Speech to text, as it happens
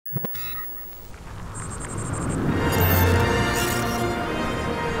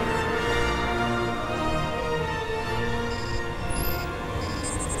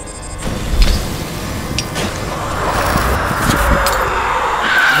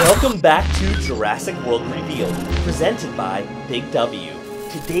Welcome back to Jurassic World Revealed, presented by Big W.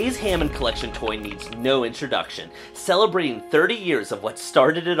 Today's Hammond Collection toy needs no introduction. Celebrating 30 years of what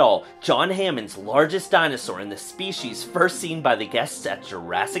started it all, John Hammond's largest dinosaur and the species first seen by the guests at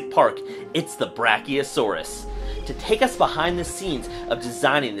Jurassic Park, it's the Brachiosaurus. To take us behind the scenes of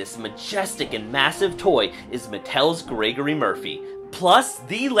designing this majestic and massive toy is Mattel's Gregory Murphy. Plus,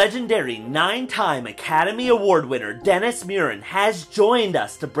 the legendary 9-time Academy Award winner Dennis Muren has joined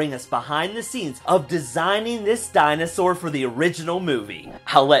us to bring us behind the scenes of designing this dinosaur for the original movie.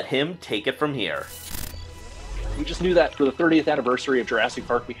 I'll let him take it from here. We just knew that for the 30th anniversary of Jurassic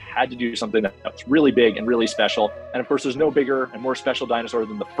Park, we had to do something that was really big and really special. And of course, there's no bigger and more special dinosaur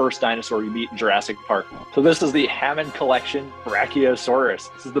than the first dinosaur you meet in Jurassic Park. So this is the Hammond Collection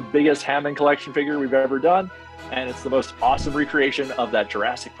Brachiosaurus. This is the biggest Hammond Collection figure we've ever done. And it's the most awesome recreation of that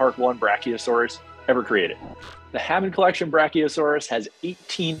Jurassic Park 1 Brachiosaurus ever created. The Hammond Collection Brachiosaurus has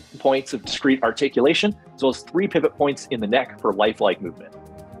 18 points of discrete articulation, as well as 3 pivot points in the neck for lifelike movement.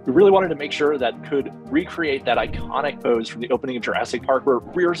 We really wanted to make sure that could recreate that iconic pose from the opening of Jurassic Park where it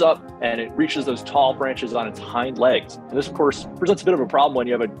rears up and it reaches those tall branches on its hind legs. And this, of course, presents a bit of a problem when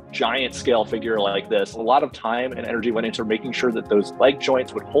you have a giant scale figure like this. A lot of time and energy went into making sure that those leg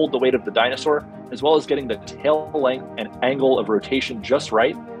joints would hold the weight of the dinosaur, as well as getting the tail length and angle of rotation just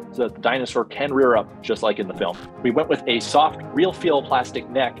right so that the dinosaur can rear up just like in the film. We went with a soft, real feel plastic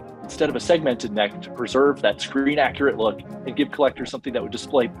neck instead of a segmented neck to preserve that screen accurate look and give collectors something that would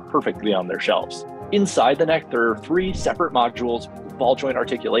display perfectly on their shelves. Inside the neck, there are 3 separate modules with ball joint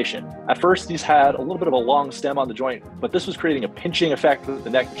articulation. At first, these had a little bit of a long stem on the joint, but this was creating a pinching effect with the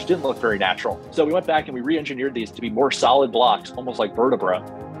neck, which didn't look very natural. So we went back and we re-engineered these to be more solid blocks, almost like vertebra,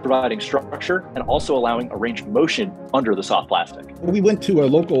 providing structure and also allowing a range of motion under the soft plastic. We went to a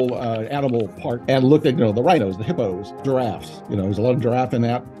local animal park and looked at, the rhinos, the hippos, giraffes. There's a lot of giraffe in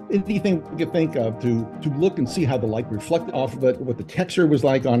that. Anything we could think of to look and see how the light reflected off of it, what the texture was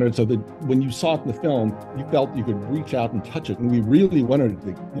like on it, so that when you saw it in the film, you felt you could reach out and touch it. And we really wanted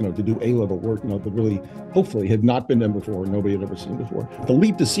to, to do A-level work, that really, hopefully, had not been done before, nobody had ever seen before. The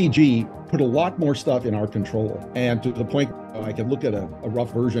leap to CG put a lot more stuff in our control, and to the point I could look at a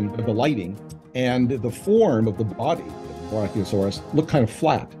rough version of the lighting, and the form of the body of the Brachiosaurus looked kind of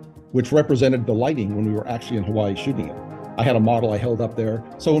flat, which represented the lighting when we were actually in Hawaii shooting it. I had a model I held up there.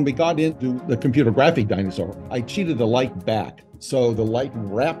 So when we got into the computer graphic dinosaur, I cheated the light back. So the light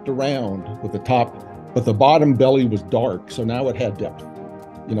wrapped around with the top, but the bottom belly was dark. So now it had depth,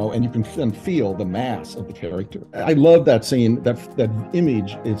 and you can then feel the mass of the character. I love that scene, that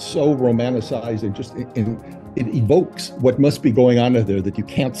image. It's so romanticized and just it evokes what must be going on in there that you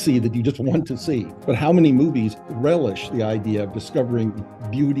can't see, that you just want to see. But how many movies relish the idea of discovering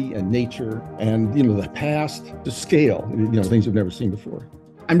beauty and nature and, the past to scale, things you've never seen before.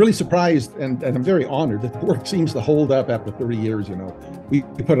 I'm really surprised and I'm very honored that the work seems to hold up after 30 years, We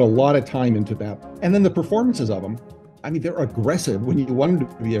put a lot of time into that. And then the performances of them, they're aggressive when you want them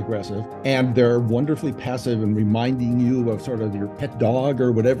to be aggressive, and they're wonderfully passive and reminding you of sort of your pet dog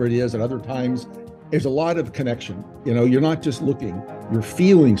or whatever it is. At other times, there's a lot of connection. You're not just looking, you're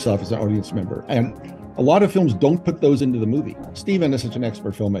feeling stuff as an audience member. And a lot of films don't put those into the movie. Steven is such an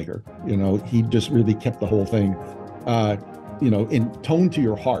expert filmmaker. He just really kept the whole thing, in tone to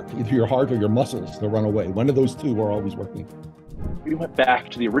your heart, either your heart or your muscles to run away. One of those two are always working. We went back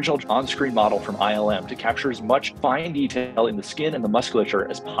to the original on-screen model from ILM to capture as much fine detail in the skin and the musculature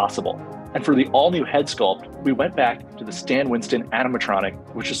as possible. And for the all-new head sculpt, we went back to the Stan Winston animatronic,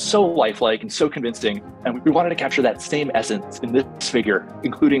 which is so lifelike and so convincing, and we wanted to capture that same essence in this figure,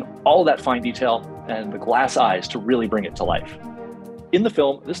 including all of that fine detail and the glass eyes to really bring it to life. In the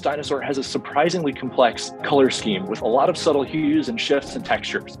film, this dinosaur has a surprisingly complex color scheme with a lot of subtle hues and shifts and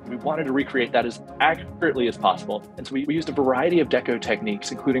textures. We wanted to recreate that as accurately as possible. And so we used a variety of deco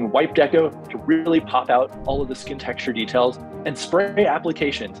techniques, including wipe deco to really pop out all of the skin texture details, and spray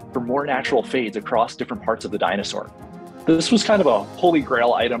applications for more natural fades across different parts of the dinosaur. This was kind of a holy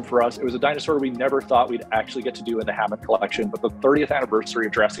grail item for us. It was a dinosaur we never thought we'd actually get to do in the Hammond Collection, but the 30th anniversary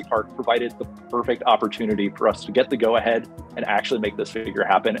of Jurassic Park provided the perfect opportunity for us to get the go-ahead and actually make this figure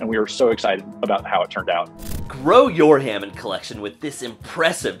happen, and we were so excited about how it turned out. Grow your Hammond Collection with this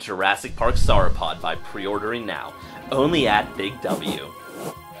impressive Jurassic Park sauropod by pre-ordering now, only at Big W.